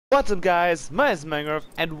What's up, guys? My name is Mangrove,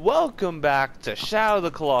 and welcome back to Shadow of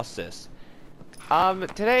the Colossus.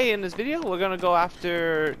 Today in this video, we're gonna go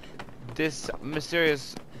after this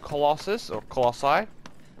mysterious colossus or colossi. I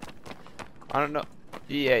don't know.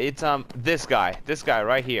 Yeah, it's this guy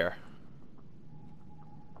right here.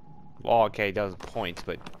 Oh, okay, it doesn't point,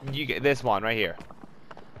 but you get this one right here,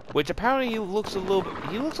 which apparently he looks a little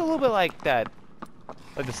bit like that,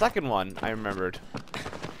 like the second one I remembered.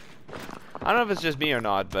 I don't know if it's just me or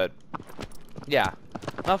not, but yeah.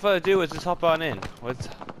 Without further ado, let's just hop on in. Let's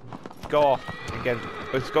go off and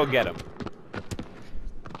let's go get him.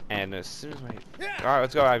 And as soon as alright,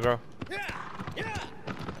 let's go, aggro.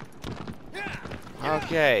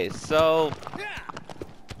 Okay, so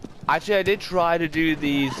actually I did try to do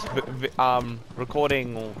these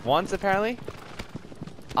recording once apparently.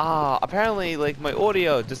 Apparently like my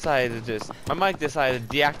audio decided to my mic decided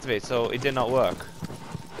to deactivate, so it did not work.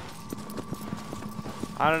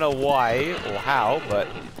 I don't know why or how, but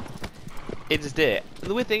it just did.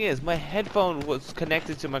 The weird thing is, my headphone was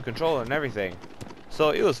connected to my controller and everything,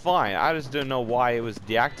 so it was fine. I just didn't know why it was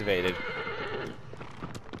deactivated.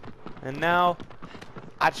 And now,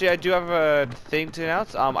 actually, I do have a thing to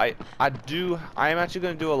announce. I am actually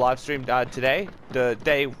going to do a live stream today, the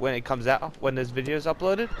day when it comes out, when this video is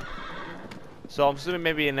uploaded. So I'm assuming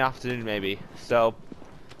maybe in the afternoon, maybe. So.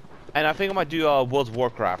 And I think I might do World of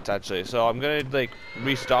Warcraft actually. So I'm gonna like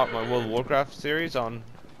restart my World of Warcraft series on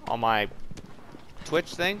my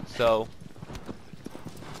Twitch thing. So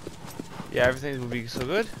yeah, everything will be so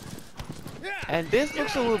good. And this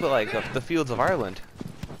looks a little bit like the Fields of Ireland.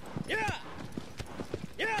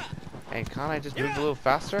 And can't I just move a little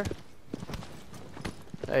faster?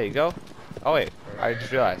 There you go. Oh wait, I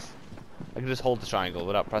just realized I can just hold the triangle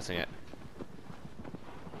without pressing it.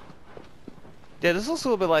 Yeah, this looks a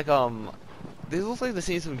little bit like this looks like the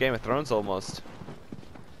scenes from Game of Thrones almost.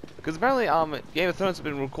 Because apparently Game of Thrones has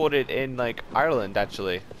been recorded in like Ireland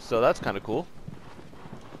actually, so that's kind of cool.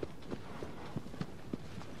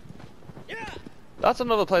 Yeah. That's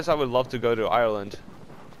another place I would love to go to, Ireland.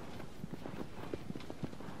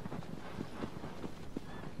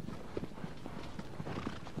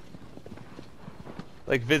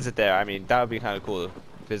 Like visit there. I mean, that would be kind of cool to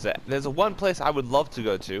visit. There's one place I would love to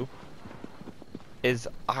go to.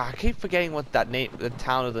 I keep forgetting what that name, the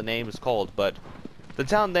town of the name is called, but the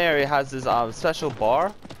town there, it has this special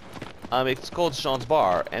bar. It's called Sean's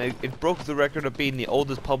Bar, and it broke the record of being the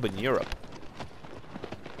oldest pub in Europe.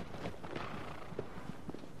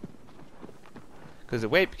 Because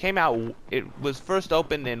it was first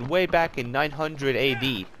opened in way back in 900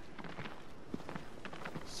 AD.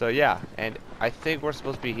 So yeah, and I think we're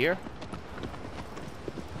supposed to be here.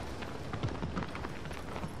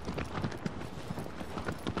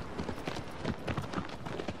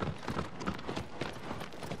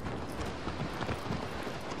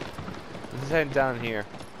 Heading down here.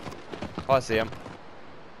 Oh, I see him.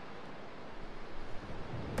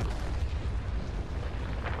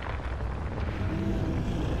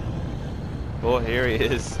 Oh, here he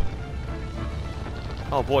is.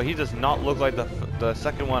 Oh boy, he does not look like the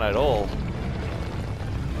second one at all.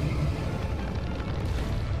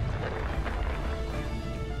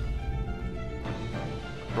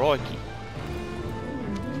 Rocky.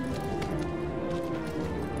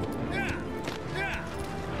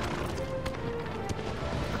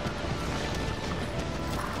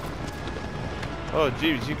 Oh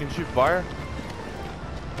jeez, you can shoot fire?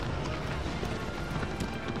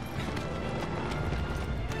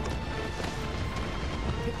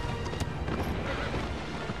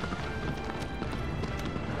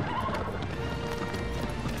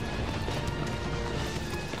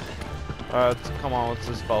 Come on, let's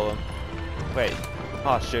just follow him. Wait.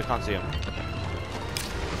 Oh shit, can't see him.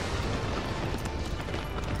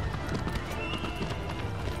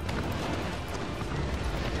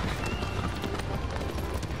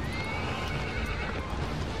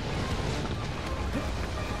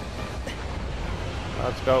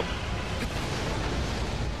 Let's go.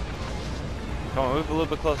 Come on, move a little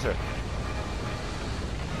bit closer.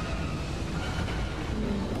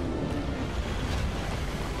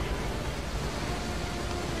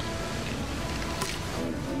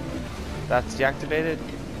 That's deactivated.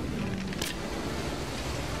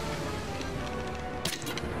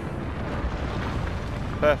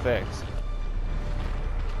 Perfect.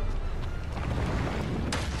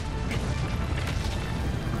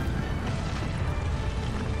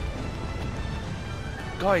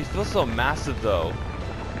 God, he feels so massive though.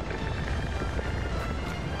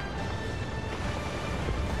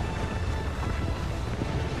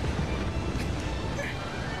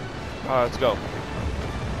 Alright, let's go.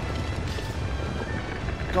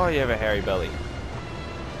 God, you have a hairy belly.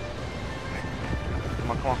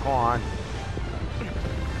 Come on, come on, come on.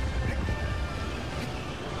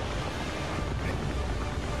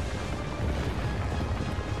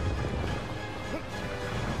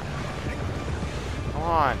 Come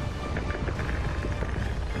on.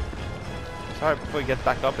 Sorry, before we get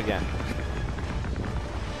back up again.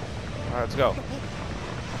 Alright, let's go.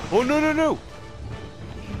 Oh, no, no, no!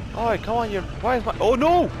 Oh, come on, you're... Why is my... Oh,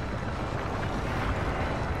 no!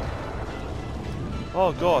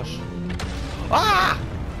 Oh, gosh. Ah!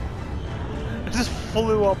 It just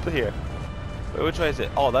flew up here. Wait, which way is it?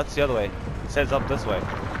 Oh, that's the other way. It says up this way.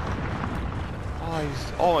 Oh,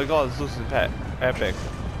 he's... Oh, my God, this losing pet. Epic.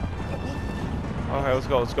 Okay, let's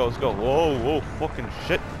go, let's go, let's go. Whoa, whoa, fucking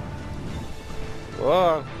shit.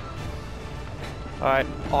 Whoa. Alright.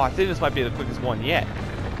 Oh, I think this might be the quickest one yet.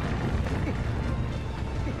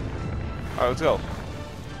 Alright, let's go.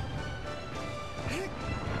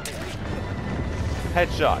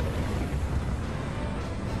 Headshot.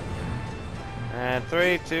 And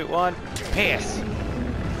 3, 2, 1. Pass.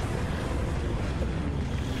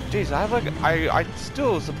 Jeez, I have like I'm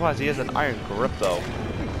still surprised he has an iron grip though.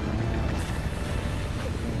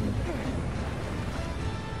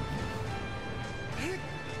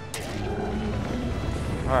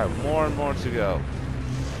 Alright, more and more to go.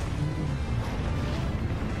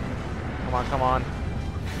 Come on, come on.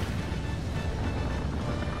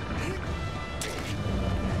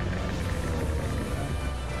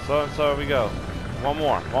 So we go. One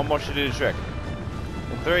more should do the trick.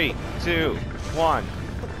 3, 2, 1.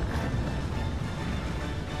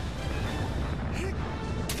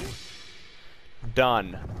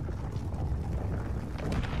 Done.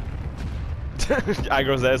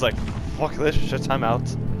 Agro's there is like, fuck this shit, I'm out.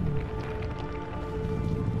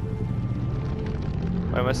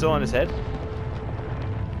 Wait, am I still on his head?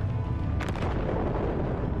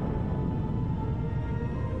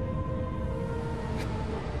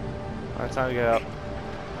 Alright, time to get up.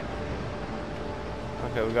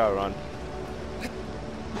 Okay, we gotta run.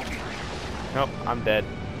 Nope, I'm dead.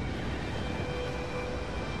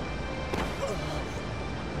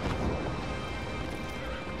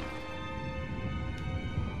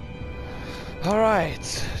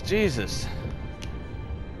 Alright, Jesus.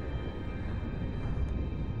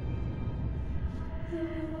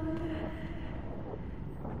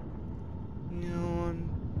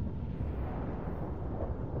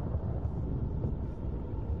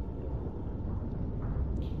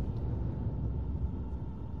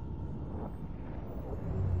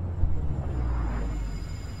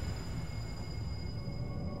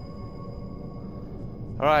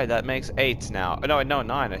 Alright, that makes 8 now. No,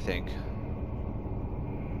 9, I think.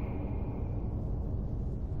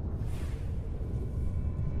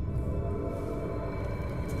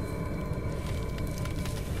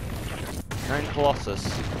 Nine colossus.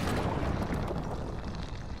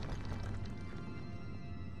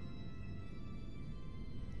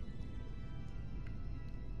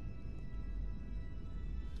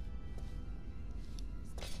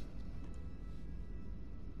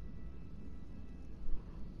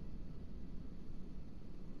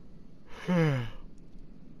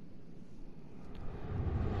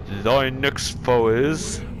 Thy next foe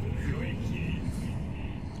is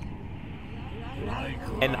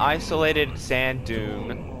an isolated sand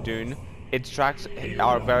dune. Its tracks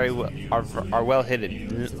are well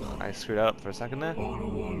hidden. I screwed that up for a second there.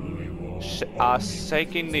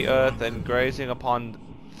 Shaking the earth and grazing upon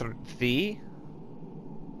thee.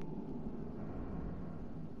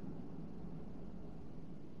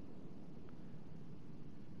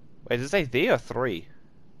 Wait, does it say thee or 3?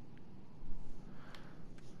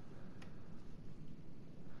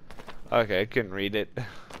 Okay, I couldn't read it.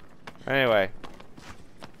 Anyway.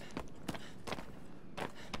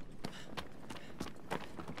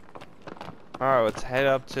 Alright, let's head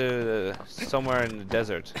up to somewhere in the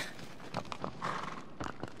desert.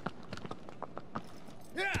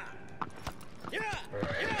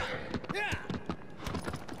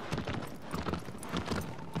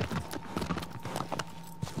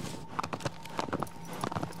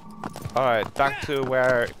 Alright, back to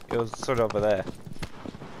where it was sort of over there.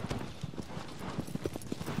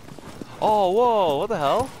 Oh, whoa, what the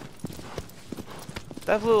hell?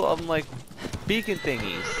 That little, like, beacon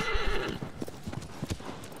thingies.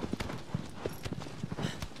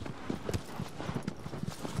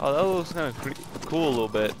 Oh, that looks kind of cool a little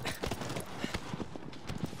bit.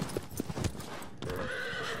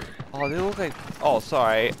 Oh, they look like... Oh,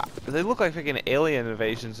 sorry. They look like freaking alien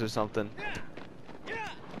invasions or something.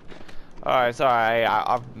 Alright, sorry.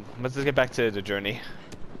 Let's just get back to the journey.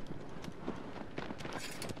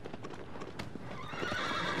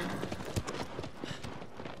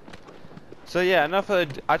 So yeah, enough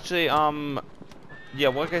of actually yeah,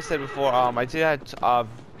 like I said before, I did have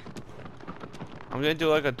I'm gonna do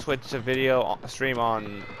like a Twitch video stream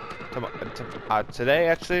on today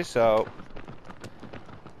actually. So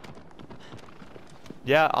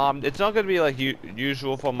yeah, it's not gonna be like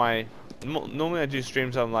usual for my. Normally I do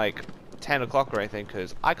streams on like 10 o'clock or anything,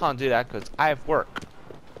 cause I can't do that cause I have work.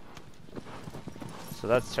 So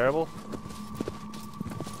that's terrible.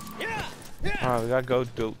 Alright, we gotta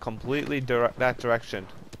go completely that direction.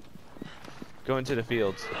 Go into the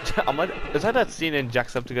fields. Is that scene in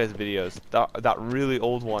Jacksepticeye's videos? That really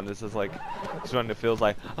old one. This is like, he's running the fields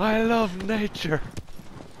like, I love nature.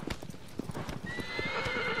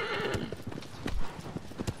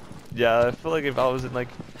 Yeah, I feel like if I was in like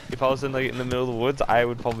in the middle of the woods, I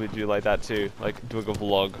would probably do like that too, like doing a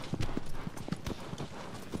vlog.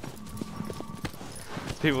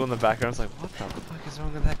 People in the background's like, what the fuck is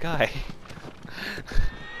wrong with that guy?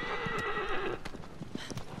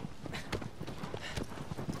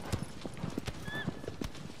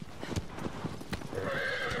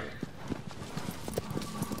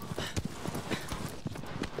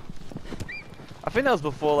 I think that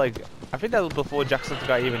was before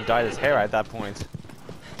Jacksepticeye even dyed his hair at that point.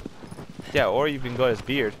 Yeah, or even got his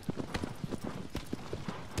beard.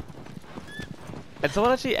 And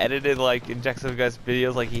someone actually edited like in Jacksepticeye's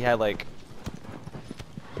videos, like he had like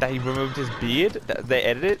that he removed his beard. They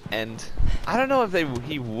edited it, and I don't know if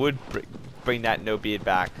he would bring that no beard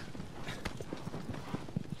back.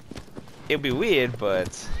 It'd be weird,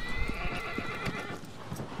 but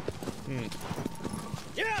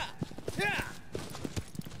Yeah. Yeah.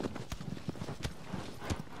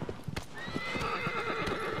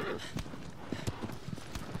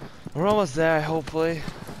 we're almost there, hopefully.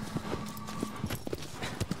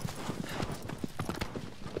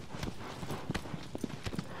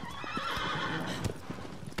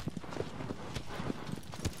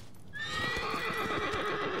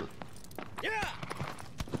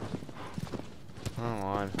 Come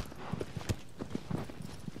on.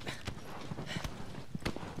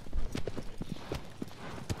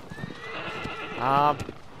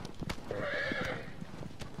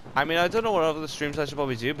 I mean, I don't know what other streams I should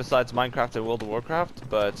probably do besides Minecraft and World of Warcraft,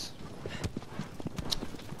 but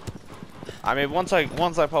I mean, once I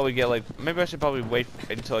probably get like, maybe I should probably wait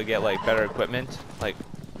until I get like better equipment, like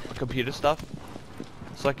computer stuff,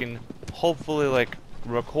 so I can hopefully like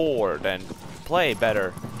record and play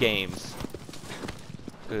better games.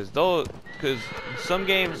 Because some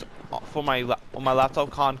games on my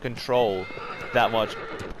laptop can't control that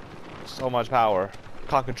so much power.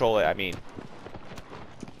 Can't control it, I mean.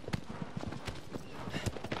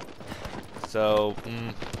 So,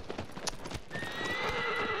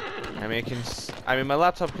 I mean, my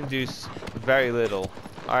laptop can do very little.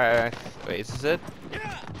 Alright, wait, is this it?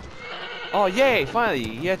 Oh, yay! Finally,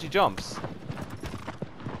 he actually jumps.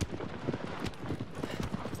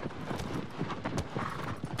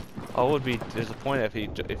 I would be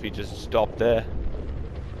disappointed if he just stopped there.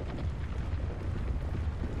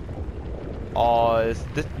 Oh,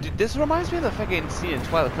 this reminds me of the fucking scene in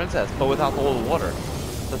Twilight Princess, but without all the water.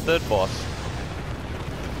 The third boss.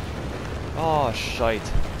 Oh, shite.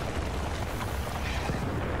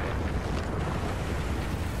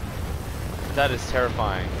 That is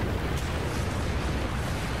terrifying.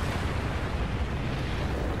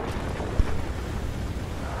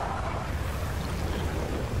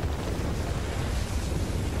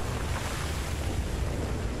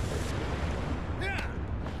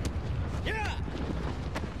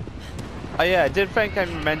 Oh yeah, I did think I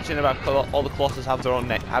mentioned about all the colossus have their own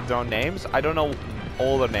names. I don't know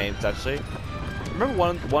all their names actually. I remember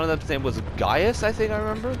one of them's name was Gaius, I think I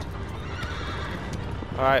remembered.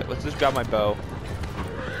 All right, let's just grab my bow.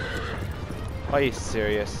 Are you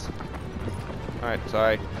serious? All right,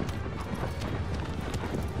 sorry.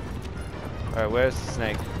 All right, where's the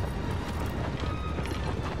snake?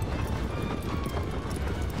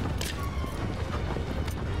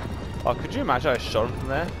 Oh, could you imagine I shot him from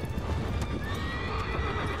there?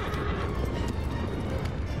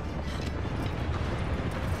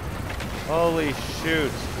 Holy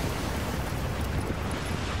shoot.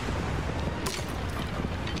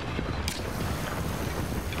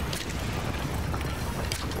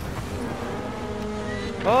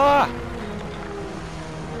 Ah!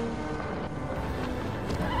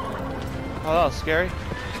 Oh, that was scary.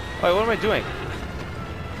 Wait, what am I doing?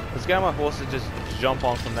 Let's get on my horse and just jump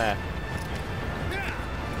on from there.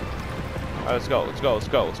 Alright, let's go, let's go, let's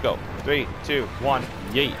go, let's go. 3, 2, 1,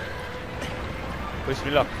 yeet. Wish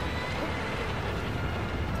me luck.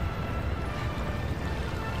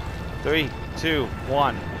 3, 2,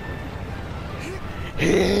 1.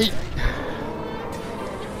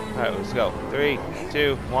 Alright, let's go. 3,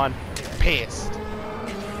 2, 1. Pissed.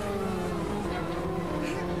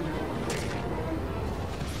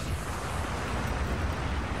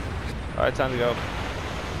 Alright, time to go.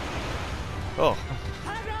 Oh.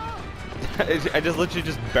 I just literally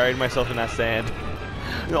just buried myself in that sand.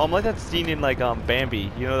 You know, I'm like that scene in like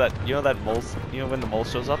Bambi. You know that mole, when the mole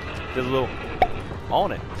shows up? There's a little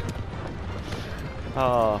on it.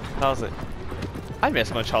 Oh, how's it? I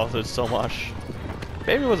miss my childhood so much.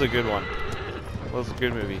 Bambi was a good one. It was a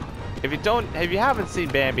good movie. If you haven't seen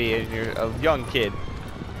Bambi and you're a young kid,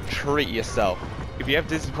 treat yourself. If you have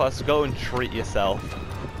Disney Plus, go and treat yourself.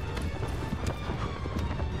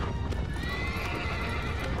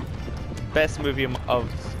 Best movie of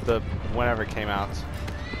the whenever it came out.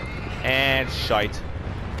 And shite.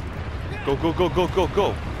 Go, go, go, go, go,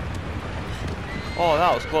 go. Oh,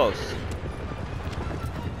 that was close.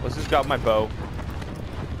 Let's just grab my bow.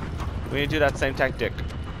 We need to do that same tactic.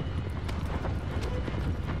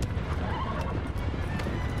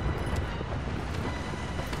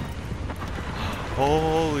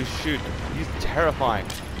 Holy shoot. He's terrifying.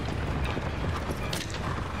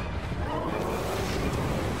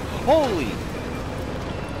 Holy!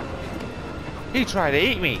 He tried to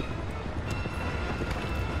eat me.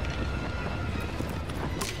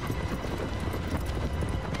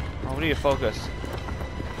 Oh, we need to focus.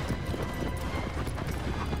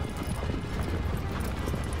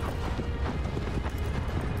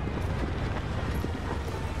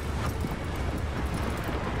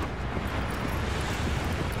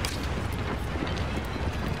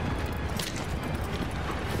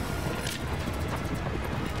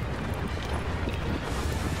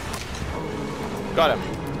 Got him.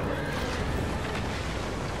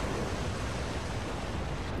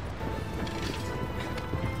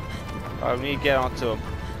 Alright, we need to get onto him.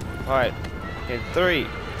 Alright. In 3,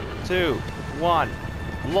 2, 1,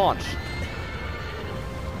 launch.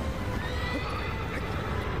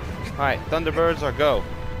 Alright, Thunderbirds are go.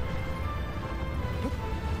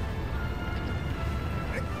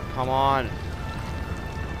 Come on.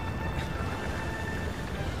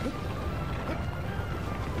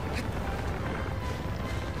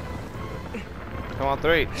 Come on,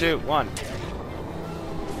 3, 2, 1.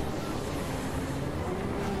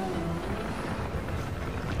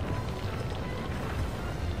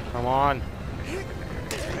 Come on.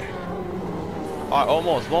 Alright,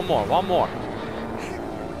 almost. One more.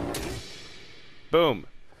 Boom.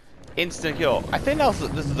 Instant kill. I think this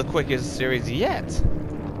is the quickest series yet.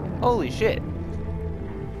 Holy shit.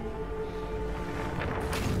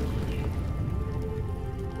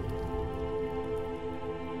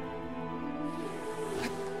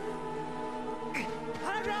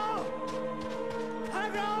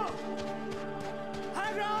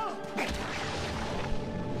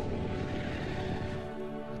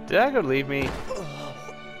 Did I go leave me?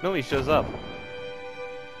 Nobody shows up.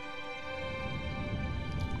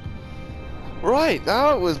 Right,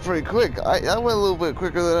 that was pretty quick. That went a little bit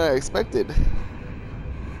quicker than I expected.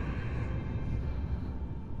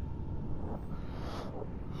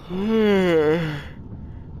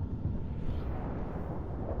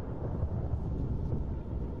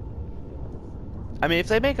 I mean, if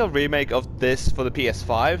they make a remake of this for the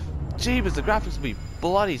PS5, jeebus, the graphics will be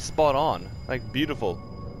bloody spot on. Like, beautiful.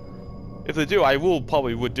 If they do, I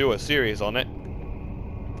probably would do a series on it.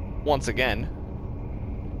 Once again.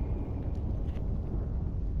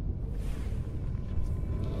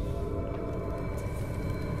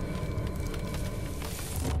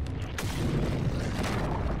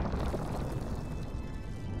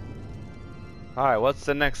 Alright, what's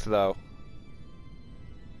the next though?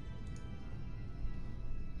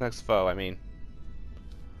 Next foe, I mean.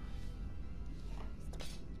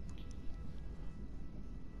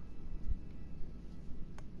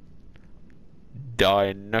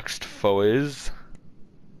 Die next foe is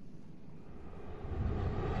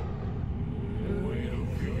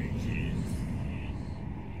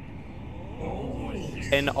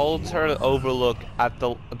an altar overlook at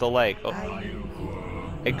the lake. Oh.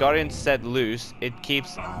 A guardian set loose, it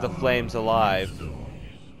keeps the flames alive.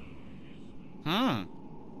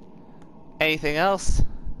 Anything else?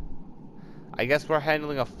 I guess we're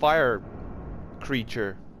handling a fire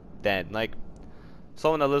creature then, like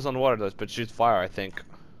someone that lives on water does, but shoots fire, I think.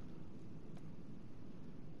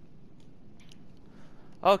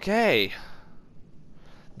 Okay.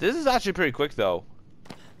 This is actually pretty quick though.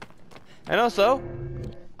 And also,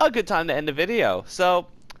 a good time to end the video. So,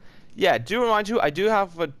 yeah, do remind you, I do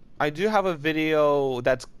have a video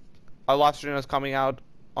that's a live stream that's coming out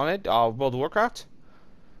on it, World of Warcraft.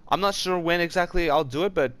 I'm not sure when exactly I'll do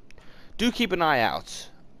it, but do keep an eye out.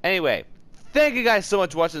 Anyway, Thank you guys so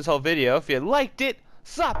much for watching this whole video. If you liked it,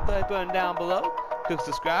 slap the like button down below. Click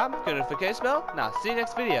subscribe, click the notification bell, and I'll see you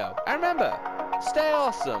next video. And remember, stay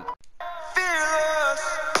awesome. Fearless.